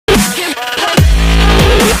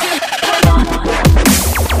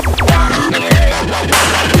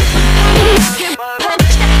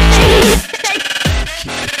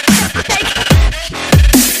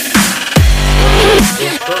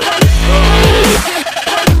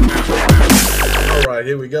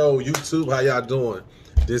here we go. YouTube, how y'all doing?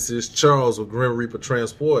 This is Charles with GrimReaper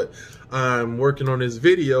Transport. I'm working on this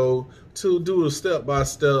video to do a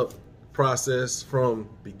step-by-step process from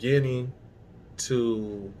beginning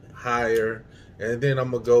to hire, and then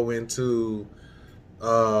I'm gonna go into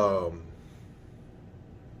how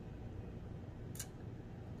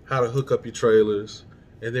to hook up your trailers,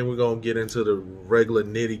 and then we're gonna get into the regular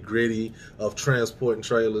nitty-gritty of transporting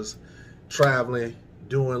trailers, traveling,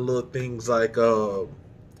 doing little things like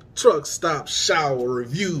truck stop shower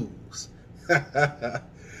reviews.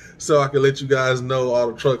 So I can let you guys know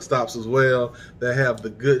all the truck stops as well that have the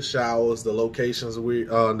good showers, the locations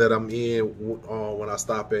that I'm in when I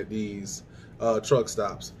stop at these truck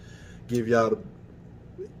stops. Give y'all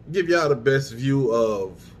the best view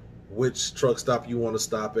of which truck stop you want to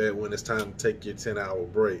stop at when it's time to take your 10-hour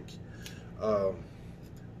break.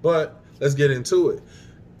 But let's get into it.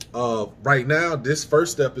 Right now, this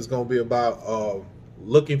first step is going to be about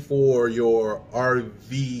looking for your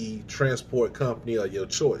RV transport company of your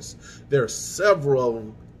choice. There are several of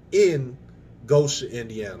them in Goshen,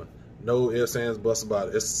 Indiana. No ifs, ands, buts about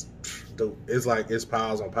it. It's like it's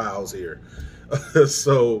piles on piles here.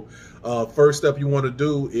 So first step you want to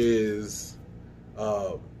do is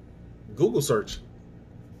Google search.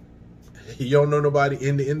 You don't know nobody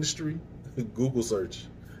in the industry? Google search.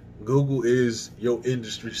 Google is your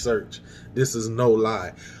industry search. This is no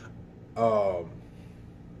lie.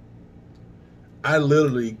 I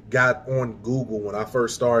literally got on Google when I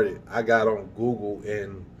first started. I got on Google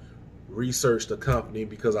and researched the company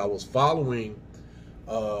because I was following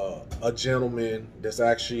a gentleman that's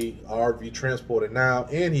actually RV transporter now,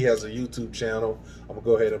 and he has a YouTube channel. I'm gonna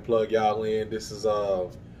go ahead and plug y'all in. This is oh,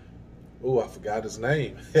 I forgot his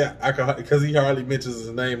name. Yeah, because he hardly mentions his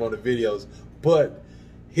name on the videos, but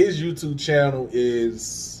his YouTube channel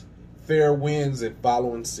is Fair Winds and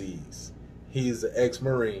Following Seas. He's an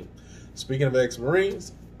ex-Marine. Speaking of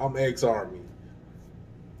ex-Marines, I'm ex-Army.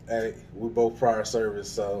 Hey, we both prior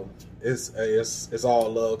service, so it's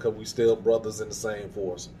all love because we still brothers in the same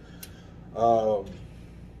force.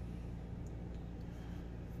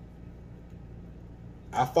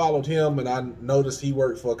 I followed him and I noticed he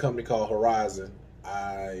worked for a company called Horizon.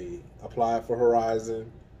 I applied for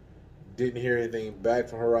Horizon. Didn't hear anything back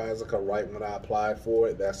from Horizon because right when I applied for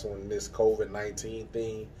it, that's when this COVID-19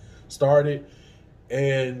 thing started.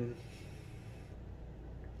 And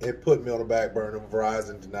it put me on the back burner.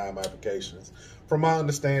 Verizon denied my applications. From my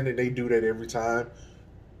understanding, they do that every time.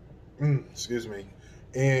 Excuse me.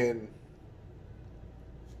 And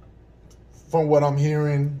from what I'm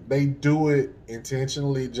hearing, they do it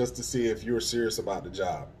intentionally just to see if you're serious about the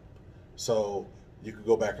job. So you could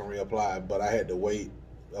go back and reapply, but I had to wait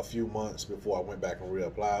a few months before I went back and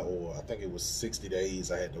reapply, or I think it was 60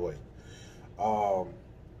 days I had to wait. Well,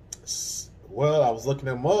 I was looking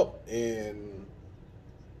them up and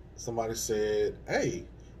somebody said, hey,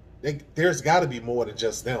 there's got to be more than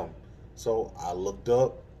just them. So I looked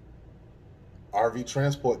up RV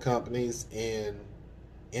transport companies in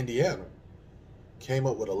Indiana, came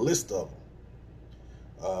up with a list of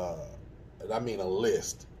them. And I mean a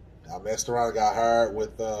list. I messed around and got hired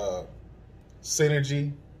with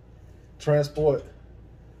Synergy Transport,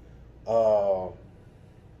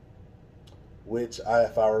 which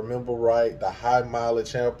if I remember right, the high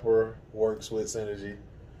mileage hamper works with Synergy.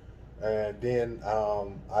 And then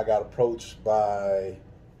I got approached by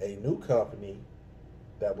a new company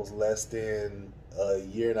that was less than a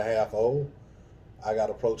year and a half old. I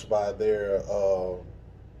got approached by their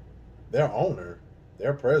owner,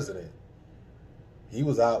 their president. He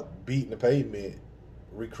was out beating the pavement,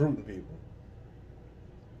 recruiting people.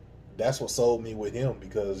 That's what sold me with him,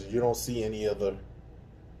 because you don't see any other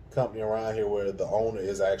company around here where the owner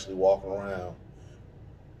is actually walking around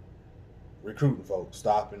recruiting folks,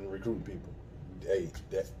 stopping and recruiting people. Hey,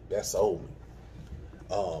 that sold me.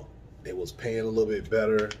 It was paying a little bit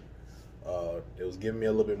better. It was giving me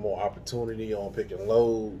a little bit more opportunity on picking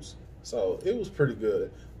loads. So it was pretty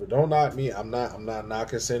good. But don't knock me. I'm not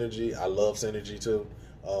knocking Synergy. I love Synergy too.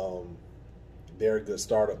 They're a good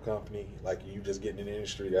startup company. Like, you just getting in the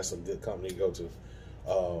industry, that's a good company to go to.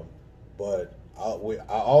 But I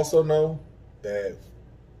also know that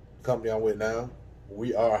the company I'm with now,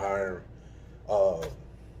 we are hiring.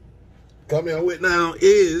 Company I'm with now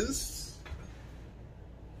is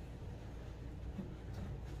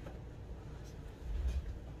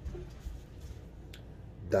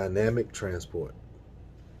Dynamic Transport.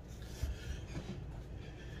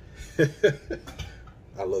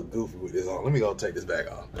 I look goofy with this on. Let me go take this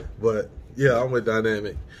back off. But yeah, I'm with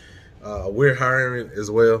Dynamic. We're hiring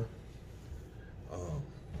as well.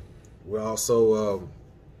 We're also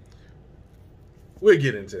we'll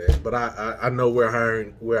get into that. But I know we're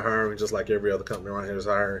hiring. We're hiring just like every other company around here is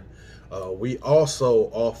hiring. We also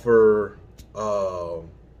offer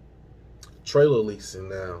trailer leasing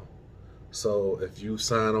now. So if you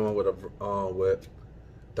sign on with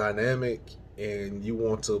Dynamic and you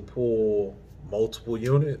want to pull multiple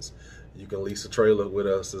units, you can lease a trailer with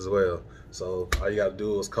us as well. So all you got to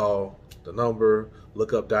do is call the number,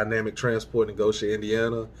 look up Dynamic Transport in Goshen,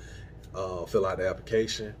 Indiana, fill out the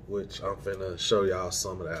application, which I'm finna show y'all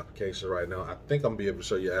some of the applications right now. I think I'm gonna be able to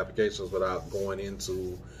show you applications without going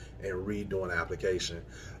into and redoing the application.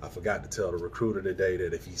 I forgot to tell the recruiter today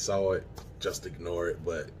that if he saw it, just ignore it.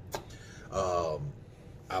 But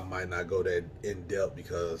I might not go that in depth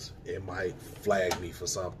because it might flag me for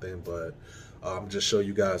something. But I'm just show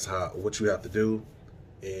you guys what you have to do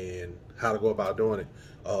and how to go about doing it.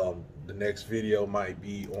 The next video might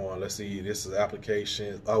be on, let's see, this is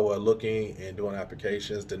applications. Looking and doing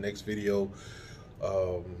applications. The next video,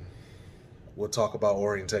 we'll talk about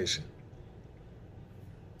orientation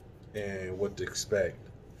and what to expect.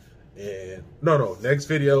 And next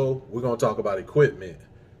video we're gonna talk about equipment,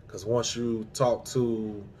 because once you talk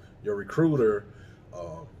to your recruiter,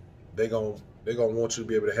 they're gonna want you to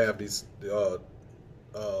be able to have these a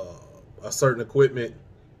certain equipment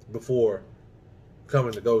before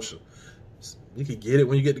coming to Goshen. You can get it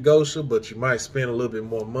when you get to Goshen, but you might spend a little bit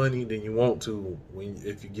more money than you want to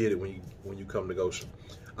if you get it when you come to Goshen.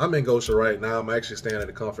 I'm in Goshen right now. I'm actually staying at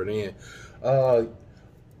the Comfort Inn. I'm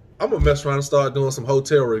gonna mess around and start doing some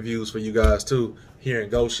hotel reviews for you guys too here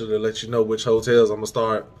in Goshen to let you know which hotels. I'm gonna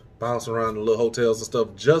start bouncing around the little hotels and stuff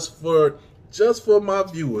just for my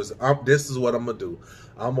viewers. This is what I'm gonna do.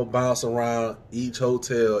 I'm gonna bounce around each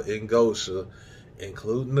hotel in Goshen,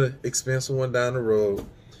 including the expensive one down the road.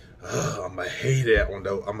 I'm gonna hate that one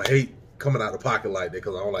though. I'm gonna hate coming out of pocket like that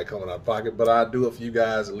because I don't like coming out of pocket. But I do it for you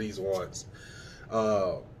guys at least once,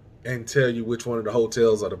 and tell you which one of the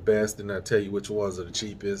hotels are the best, and I tell you which ones are the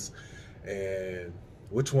cheapest, and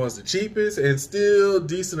which one's the cheapest and still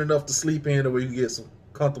decent enough to sleep in, where you can get some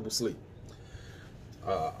comfortable sleep.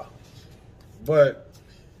 But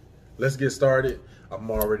let's get started.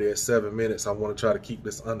 I'm already at 7 minutes. I want to try to keep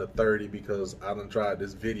this under 30 because I done tried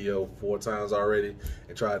this video 4 times already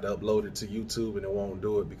and tried to upload it to YouTube, and it won't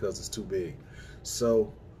do it because it's too big.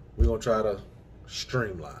 So we're going to try to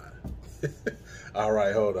streamline. All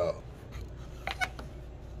right, hold on.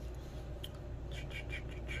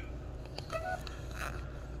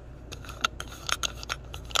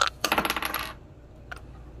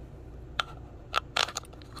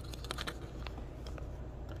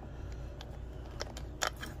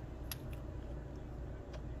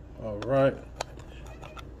 All right.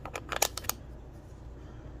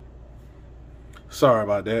 Sorry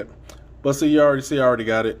about that. But see, I already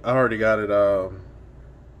got it. I already got it up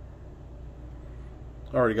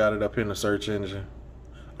in the search engine.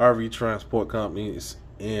 RV transport companies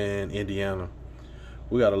in Indiana.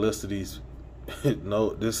 We got a list of these.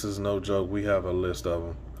 No, this is no joke. We have a list of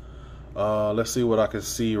them. Let's see what I can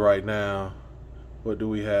see right now. What do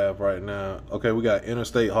we have right now? Okay, we got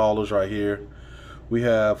interstate haulers right here. We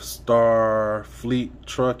have Star Fleet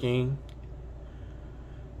Trucking,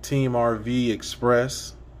 Team RV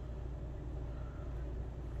Express.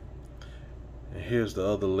 And here's the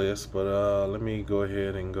other list, but let me go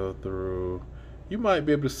ahead and go through. You might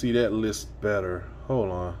be able to see that list better. Hold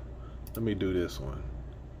on. Let me do this one.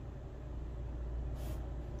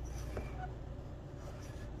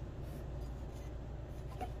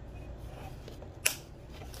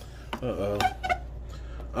 Uh-oh.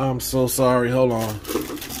 I'm so sorry. Hold on.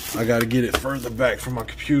 I got to get it further back from my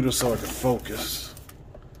computer so I can focus.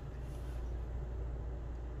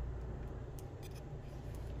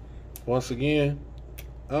 Once again,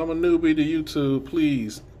 I'm a newbie to YouTube.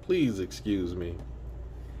 Please excuse me.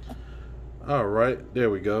 All right, there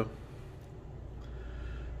we go.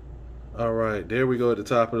 All right, there we go at the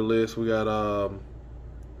top of the list. We got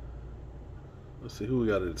let's see who we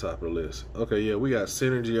got at the top of the list. Okay, yeah, we got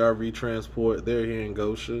Synergy RV Transport. They're here in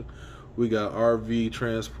Goshen. We got RV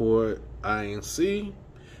Transport INC.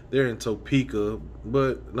 They're in Topeka,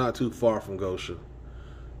 but not too far from Goshen.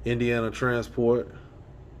 Indiana Transport.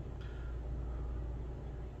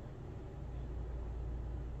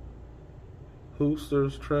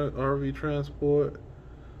 Hoosters RV Transport.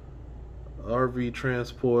 RV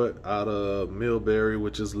Transport out of Millbury,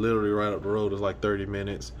 which is literally right up the road. It's like 30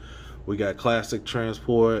 minutes. We got Classic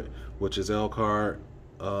Transport, which is Elkhart.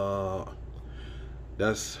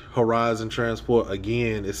 That's Horizon Transport.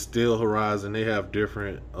 Again, it's still Horizon. They have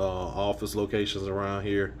different office locations around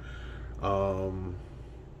here. Got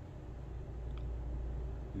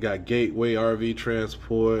Gateway RV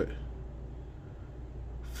Transport.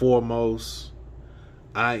 Foremost,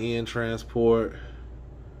 IN Transport,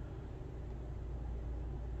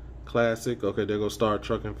 Classic. Okay, they're gonna start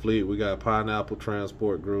Trucking Fleet. We got Pineapple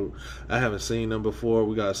Transport Group. I haven't seen them before.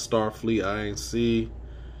 We got Starfleet Inc.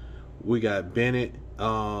 We got Bennett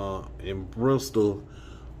in Bristol,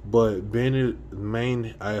 but Bennett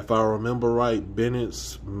main, if I remember right,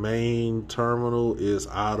 Bennett's main terminal is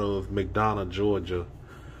out of McDonough, Georgia.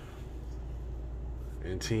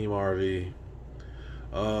 And Team RV.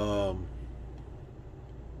 I'm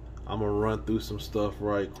gonna run through some stuff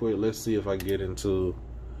right quick. Let's see if I get into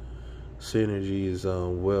Synergy's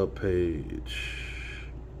web page,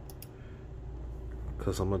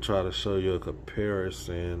 because I'm gonna try to show you a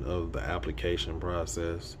comparison of the application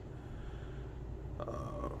process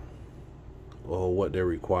or what they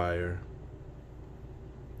require.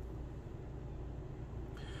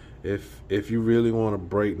 If you really want to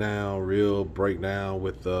break down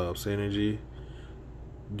with Synergy,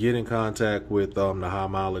 get in contact with the high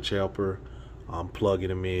mileage helper. I'm plugging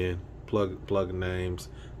them in, plugging names,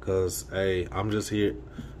 because hey, I'm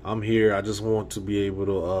here. I just want to be able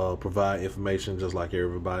to provide information just like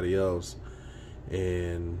everybody else,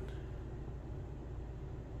 and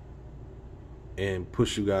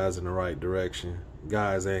push you guys in the right direction,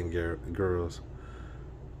 guys and girls.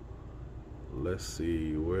 Let's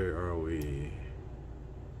see, where are we?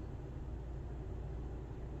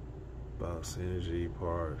 About Synergy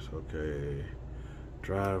parts. Okay,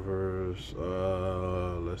 drivers.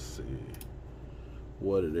 Let's see,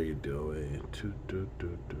 what are they doing?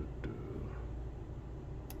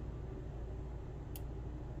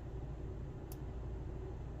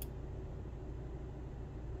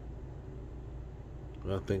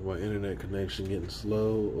 I think my internet connection getting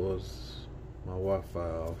slow, or is my Wi-Fi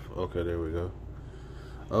off? Okay, there we go.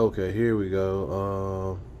 Okay, here we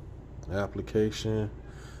go. Application.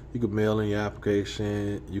 You can mail in your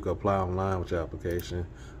application. You can apply online with your application.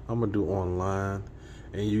 I'm gonna do online,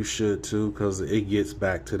 and you should too, because it gets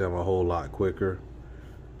back to them a whole lot quicker.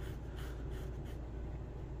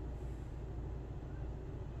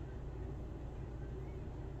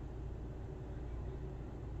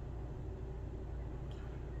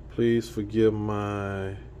 Please forgive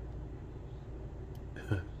my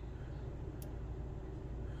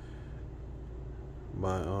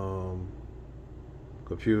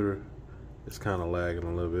computer. It's kind of lagging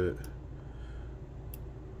a little bit.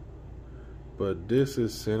 But this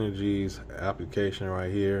is Synergy's application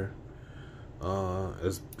right here.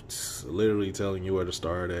 It's literally telling you where to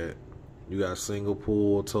start at. You got single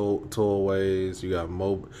pool tollways. You got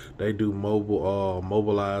mobile. They do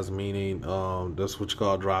mobilized, meaning that's what you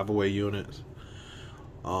call drive-away units.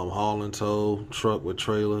 Haul and tow, truck with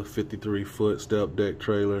trailer, 53-foot step deck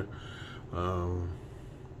trailer.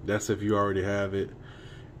 That's if you already have it.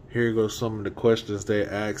 Here goes some of the questions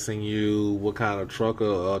they're asking you. What kind of truck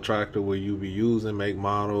or tractor will you be using? Make,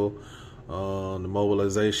 model, the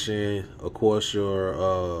mobilization, of course,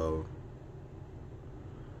 your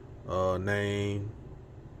name,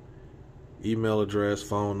 email address,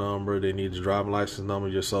 phone number. They need your driving license number,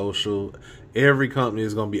 your social. Every company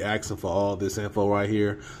is going to be asking for all this info right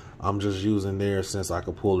here. I'm just using theirs since I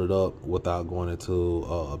could pull it up without going into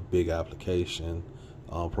a big application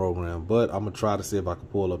program. But I'm going to try to see if I can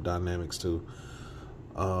pull up Dynamics too.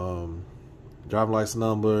 Driving license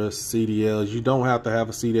number, CDLs. You don't have to have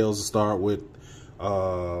a CDLs to start with,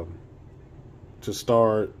 to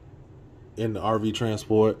start in the RV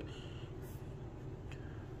transport.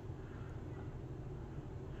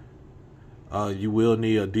 You will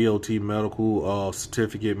need a DOT medical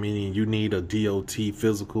certificate, meaning you need a DOT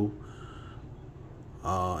physical.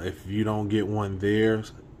 If you don't get one there,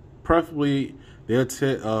 preferably they'll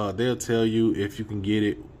tell you if you can get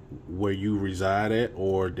it where you reside at,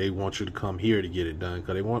 or they want you to come here to get it done,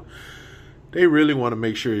 because they really want to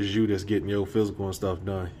make sure it's you that's getting your physical and stuff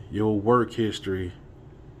done, your work history.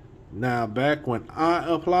 Now, back when I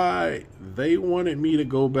applied, they wanted me to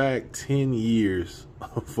go back 10 years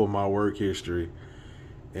for my work history.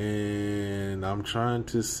 And I'm trying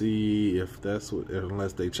to see if that's what,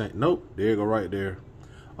 unless they change. Nope, there you go right there.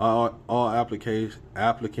 All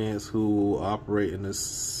applicants who operate in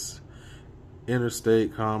this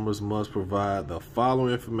interstate commerce must provide the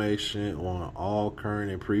following information on all current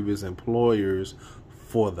and previous employers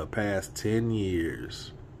for the past 10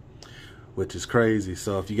 years. Which is crazy.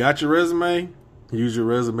 So if you got your resume, use your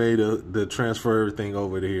resume to transfer everything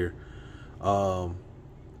over to here.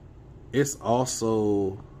 This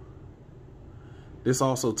also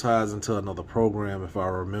ties into another program, if I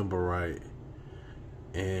remember right,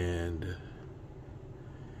 and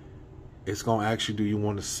it's gonna ask you, do you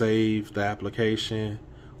want to save the application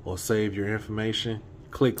or save your information?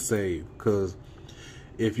 click save, because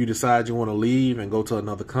if you decide you want to leave and go to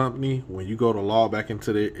another company, when you go to log back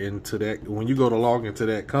into that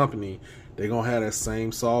company, they're gonna have that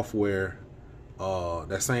same software,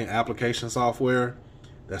 that same application software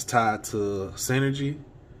that's tied to Synergy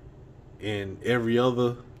and every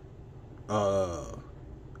other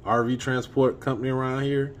RV transport company around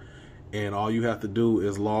here. And all you have to do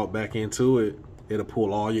is log back into it. It'll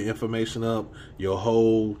pull all your information up, your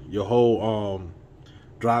whole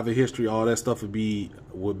driver history, all that stuff would be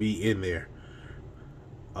in there.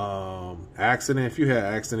 Accident, if you had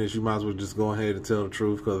accidents, you might as well just go ahead and tell the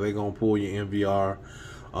truth, because they're gonna pull your MVR.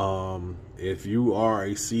 If you are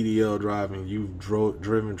a CDL driving, you've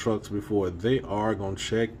driven trucks before, they are gonna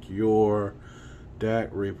check your DAC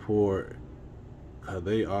report.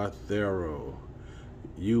 They are thorough.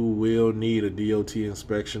 You will need a DOT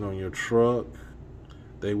inspection on your truck.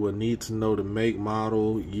 They will need to know the make,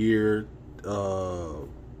 model, year,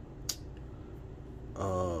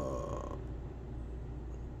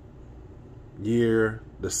 year,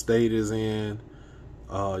 the state is in,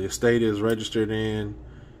 your state is registered in,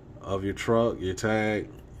 of your truck, your tag.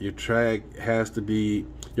 Your tag has to be,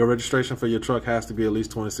 your registration for your truck has to be at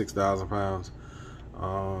least 26,000 pounds.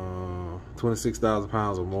 26,000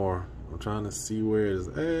 pounds or more. I'm trying to see where it is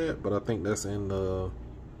at, but I think that's in the,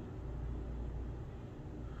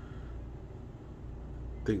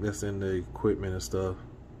 equipment and stuff.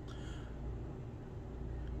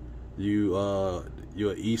 You'll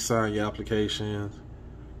e-sign your application,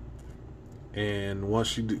 and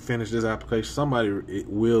once you finish this application, somebody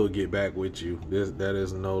will get back with you. That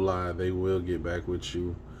is no lie. They will get back with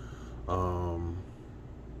you.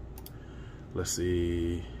 Let's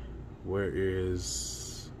see, where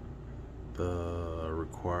is the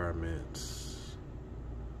requirements?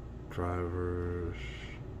 Drivers.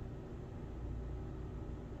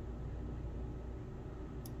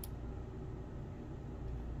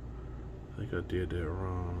 I think I did that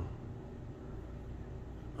wrong.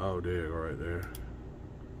 Oh, there, right there.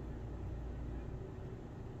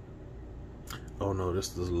 Oh no,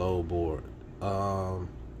 this is load board.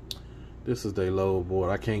 This is their load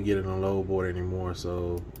board. I can't get it on load board anymore.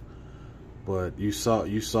 So, but you saw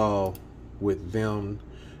with them,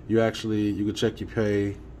 you could check your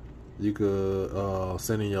pay. You could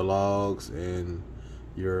send in your logs and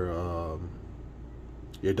your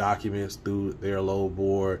documents through their load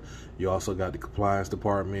board. You also got the compliance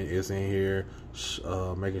department is in here,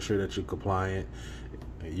 making sure that you're compliant.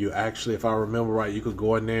 You actually, if I remember right, you could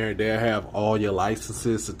go in there. They'll have all your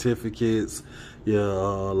licenses, certificates,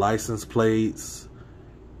 your license plates,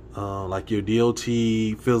 like your DOT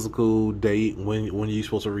physical date, when you're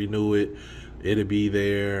supposed to renew it. It'll be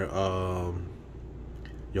there.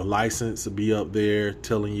 Your license will be up there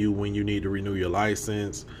telling you when you need to renew your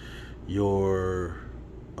license. Your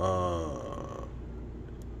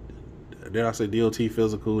did I say DOT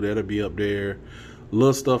physical? That'll be up there.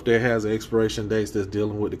 Little stuff that has expiration dates that's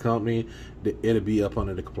dealing with the company, it'll be up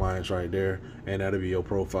under the compliance right there, and that'll be your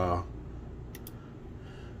profile.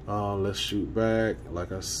 Let's shoot back.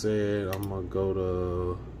 Like I said, I'm gonna go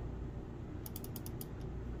to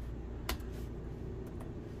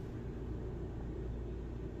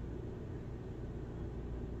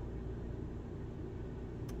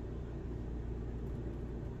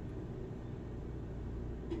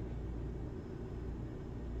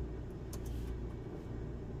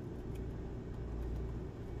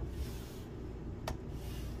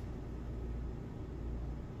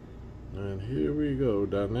and here we go,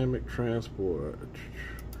 dynamic transport.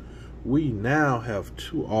 We now have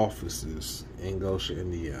 2 offices in Goshen,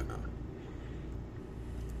 Indiana.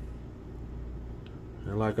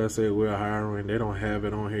 And like I said, we're hiring. They don't have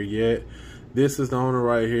it on here yet. This is the owner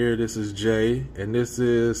right here. This is Jay. And this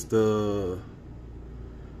is the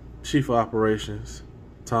chief of operations,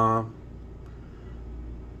 Tom.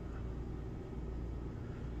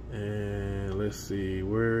 And let's see,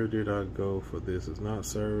 where did I go for this? It's not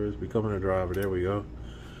service, becoming a driver. There we go.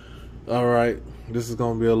 All right, this is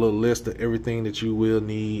gonna be a little list of everything that you will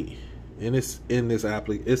need, and it's in this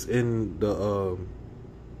application. It's in the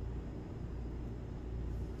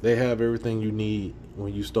they have everything you need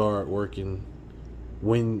when you start working.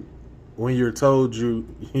 When you're told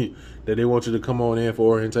that they want you to come on in for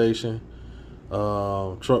orientation,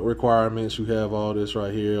 truck requirements, you have all this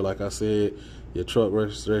right here. Like I said, your truck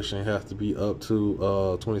registration has to be up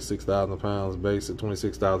to 26,000 pounds, basic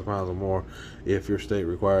 26,000 pounds or more if your state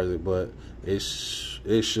requires it, but it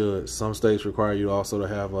should. Some states require you also to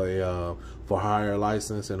have a for hire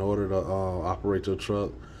license in order to operate your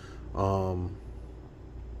truck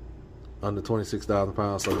under 26,000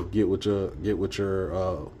 pounds. So get with your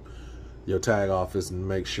your tag office and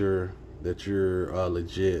make sure that you're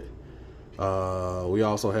legit. We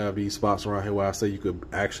also have these spots around here where I say you could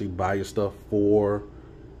actually buy your stuff for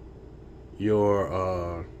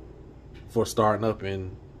your for starting up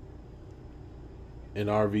in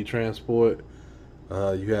RV transport.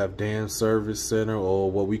 You have Dan's Service Center, or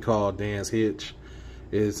what we call Dan's Hitch,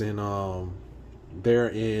 is in they're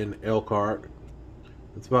in Elkhart.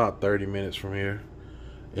 It's about 30 minutes from here.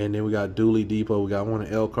 And then we got Dooley Depot. We got one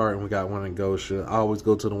in Elkhart and we got one in Goshen. I always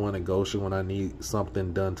go to the one in Goshen when I need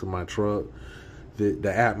something done to my truck.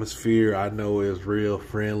 The atmosphere, I know, is real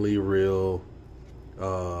friendly, real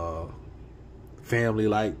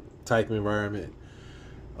family-like type environment.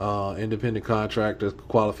 Independent contractor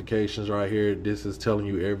qualifications right here. This is telling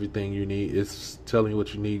you everything you need. It's telling you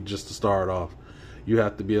what you need just to start off. You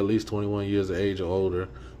have to be at least 21 years of age or older.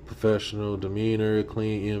 Professional demeanor,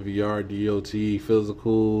 clean NVR, DOT,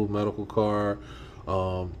 physical, medical card.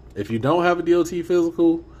 If you don't have a DOT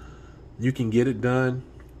physical, you can get it done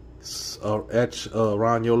at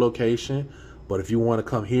around your location. But if you want to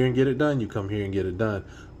come here and get it done, you come here and get it done.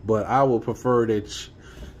 But I would prefer that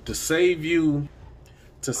to save you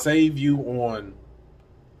on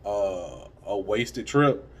a wasted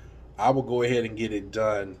trip, I will go ahead and get it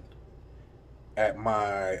done at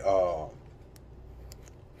my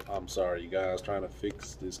I'm sorry, you guys, trying to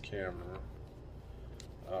fix this camera.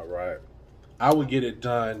 All right, I would get it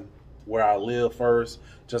done where I live first,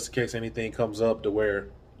 just in case anything comes up to where,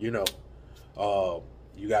 you know,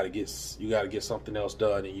 you gotta get something else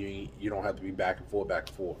done, and you don't have to be back and forth.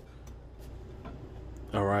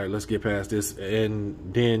 All right, let's get past this.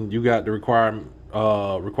 And then you got the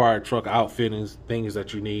required truck outfittings, things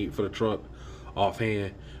that you need for the truck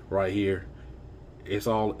offhand right here. It's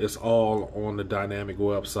all on the Dynamic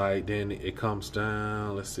website. Then it comes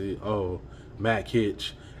down, let's see, Mac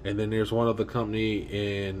Hitch. And then there's one other company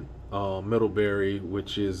in Middlebury,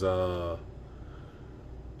 which is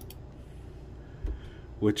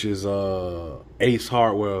Ace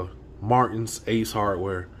Hardware, Martin's Ace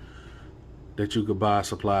Hardware, that you could buy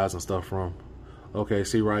supplies and stuff from. Okay,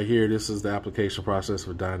 see right here, this is the application process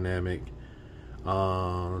for Dynamic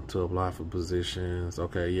to apply for positions.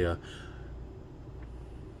 Okay, yeah.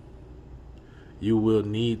 You will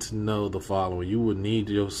need to know the following. You will need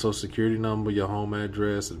your social security number, your home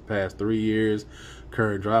address in the past 3 years,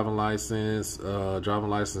 current driving license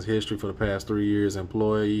history for the past 3 years,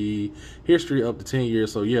 employee history up to 10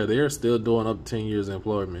 years. So yeah, they're still doing up to 10 years of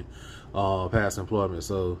employment, past employment.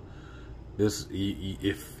 So this,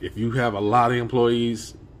 if you have a lot of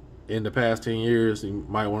employees in the past 10 years, you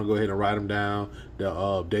might want to go ahead and write them down.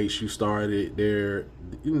 The dates you started there,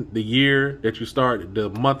 the year that you started, the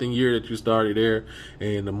month and year that you started there,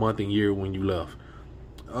 and the month and year when you left.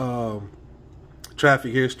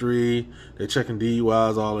 Traffic history, they're checking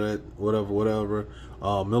DUIs, all of that, whatever.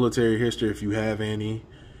 Military history, if you have any.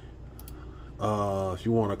 If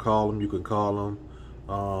you want to call them, you can call them.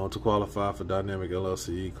 To qualify for Dynamic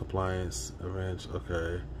LLC compliance events.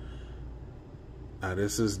 Okay. Now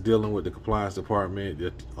this is dealing with the compliance department.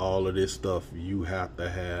 That all of this stuff you have to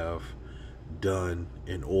have done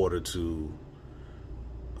in order to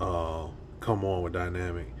come on with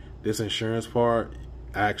Dynamic. This insurance part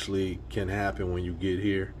actually can happen when you get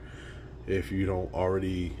here. If you're not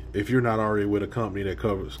already with a company that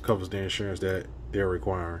covers the insurance that they're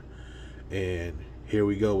requiring. And here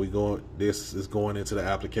we go. This is going into the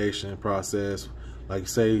application process. Like you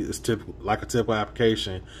say, it's like a typical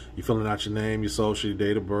application. You're filling out your name, your social, your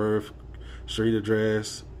date of birth, street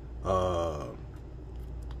address,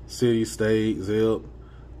 city, state, zip,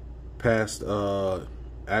 past,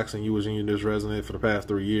 asking you was in this resident for the past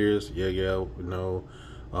 3 years. Yeah, no.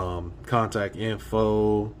 Contact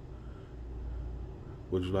info.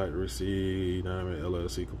 Would you like to receive Dynamic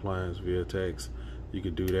LLC compliance via text? You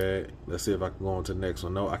could do that. Let's see if I can go on to the next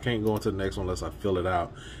one. No, I can't go on to the next one unless I fill it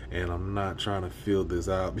out. And I'm not trying to fill this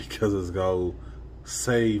out because it's going to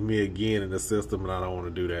save me again in the system, and I don't want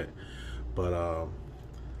to do that. But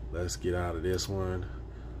let's get out of this one.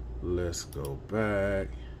 Let's go back.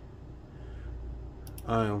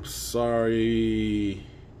 I am sorry,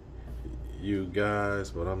 you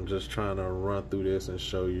guys, but I'm just trying to run through this and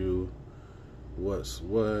show you what's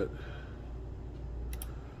what.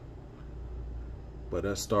 But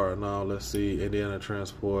that's starting now. Let's see, Indiana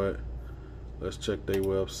Transport. Let's check their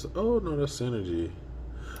website. Oh no, that's Synergy.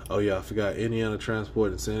 Oh yeah, I forgot. Indiana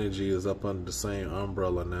Transport and Synergy is up under the same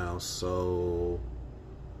umbrella now. So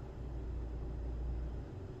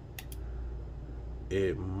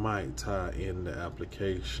it might tie in the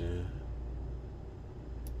application.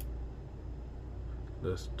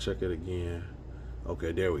 Let's check it again.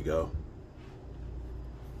 Okay, there we go.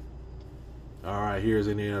 All right, here's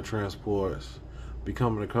Indiana Transports.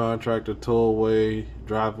 Becoming a contractor, tow-away,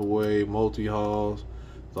 drive-away, multi-hauls.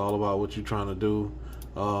 It's all about what you're trying to do.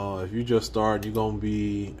 If you just start, you're going to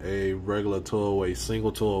be a regular tow-away,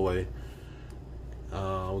 single tow-away.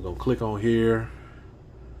 We're going to click on here.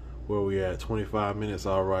 Where we at? 25 minutes.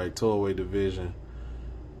 All right, tow-away division.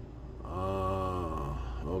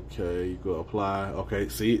 Okay, you go apply. Okay,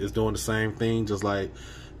 see, it's doing the same thing, just like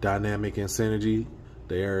Dynamic and Synergy.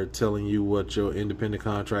 They're telling you what your independent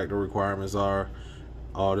contractor requirements are.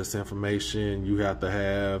 All this information you have to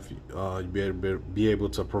have. You be able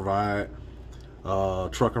to provide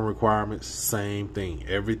trucking requirements. Same thing.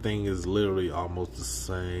 Everything is literally almost the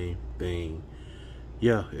same thing.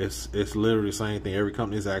 Yeah, it's literally the same thing. Every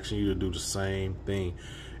company is asking you to do the same thing.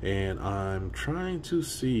 And I'm trying to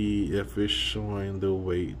see if it's showing the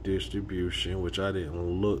weight distribution, which I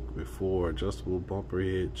didn't look before. Adjustable bumper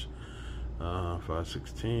hitch,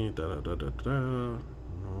 516, No.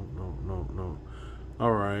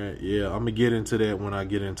 All right, yeah, I'm gonna get into that when I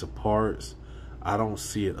get into parts. I don't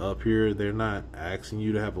see it up here. They're not asking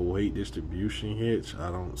you to have a weight distribution hitch. I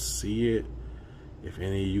don't see it. If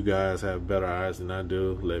any of you guys have better eyes than I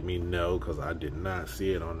do, let me know, because I did not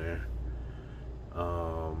see it on there.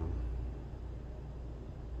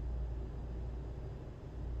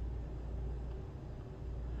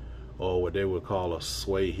 Or what they would call a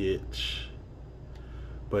sway hitch.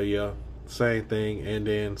 But yeah, same thing. And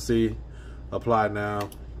then see, apply now,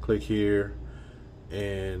 click here,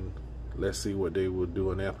 and let's see what they will do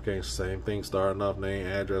in the application. Same thing, starting off, name,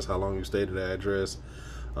 address, how long you stayed at the address,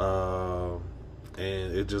 and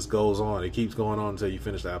it just goes on. It keeps going on until you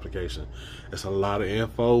finish the application. It's a lot of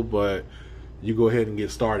info, but you go ahead and get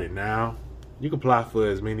started now. You can apply for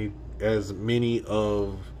as many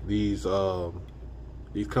of these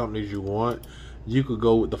companies you want. You could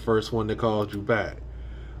go with the first one that calls you back.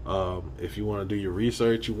 If you want to do your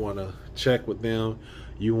research, you want to check with them,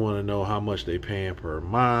 you want to know how much they paying per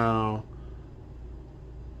mile,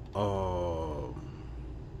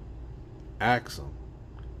 ask them.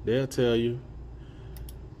 They'll tell you.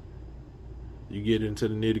 You get into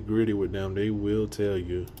the nitty-gritty with them, they will tell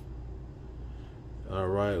you. All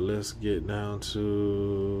right, let's get down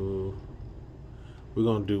to, we're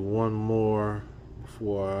gonna do one more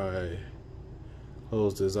before I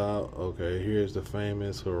close this out. Okay, here's the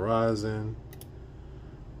famous Horizon.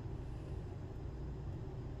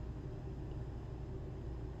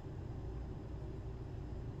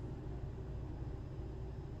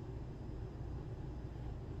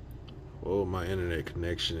 Oh, my internet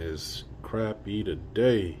connection is crappy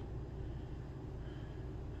today.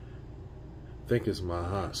 I think it's my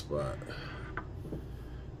hotspot.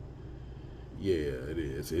 Yeah, it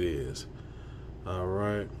is. All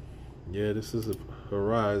right. Yeah, this is a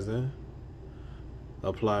Horizon.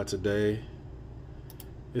 Apply today.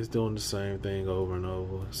 It's doing the same thing over and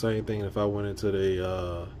over. Same thing if I went into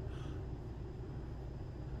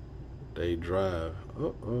they drive.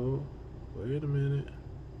 Uh-oh. Wait a minute.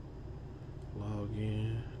 Log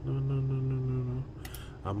in. No.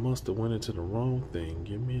 I must have went into the wrong thing.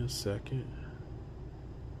 Give me a second.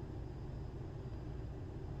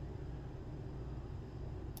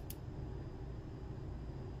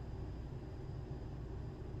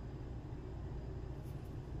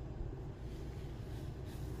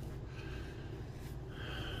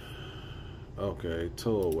 Okay,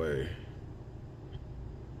 tow away.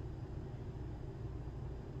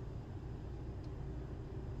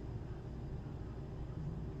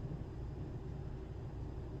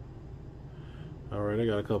 Alright, I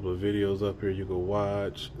got a couple of videos up here you can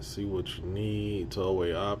watch, see what you need, tow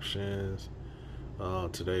away options,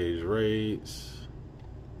 today's rates,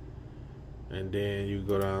 and then you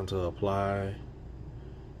go down to apply,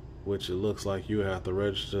 which it looks like you have to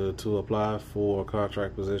register to apply for a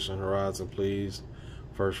contract position. Horizon, please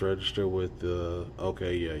first register with the,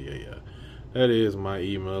 okay, yeah. That is my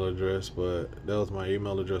email address, but that was my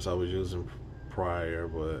email address I was using prior,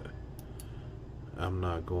 but I'm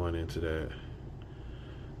not going into that.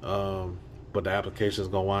 But the application is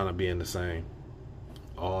gonna wind up being the same,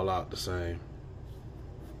 all out the same.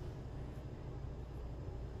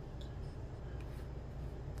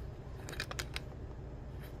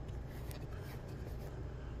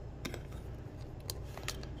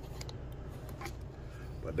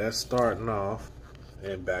 But that's starting off,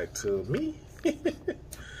 and back to me.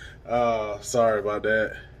 Sorry about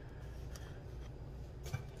that.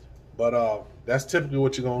 But that's typically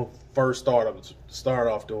what you're gonna first start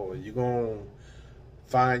off doing. You're gonna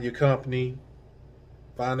find your company,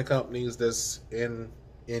 find the companies that's in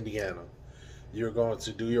Indiana. You're going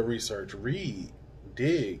to do your research, read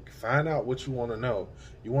dig, find out what you want to know.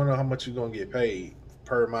 You want to know how much you're going to get paid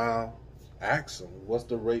per mile? Ask them, what's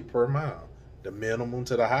the rate per mile? The minimum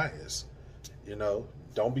to the highest. You know,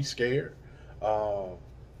 don't be scared.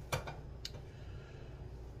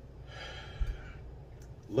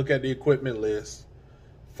 Look at the equipment list.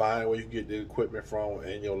 Find where you get the equipment from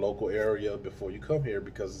in your local area before you come here,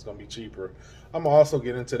 because it's going to be cheaper. I'm going to also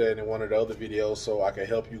get into that in one of the other videos so I can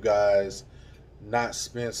help you guys not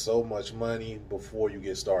spend so much money before you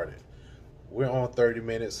get started. We're on 30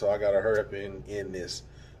 minutes, so I got to hurry up and end this.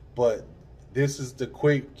 But this is the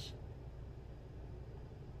quick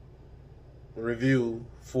review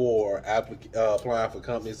for applying for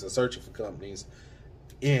companies and searching for companies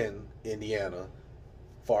in Indiana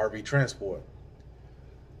for RV transport.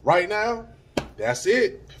 Right now, that's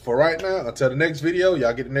it for right now. Until the next video,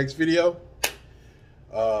 y'all get the next video.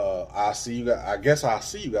 I'll see you guys. I guess I'll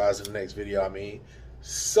see you guys in the next video.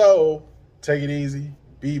 So take it easy,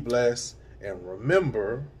 be blessed, and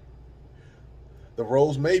remember, the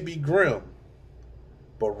roads may be grim,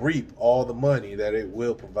 but reap all the money that it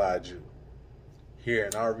will provide you. Here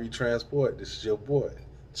in RV Transport, this is your boy,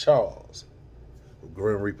 Charles, with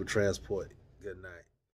GrimReaper Transport. Good night.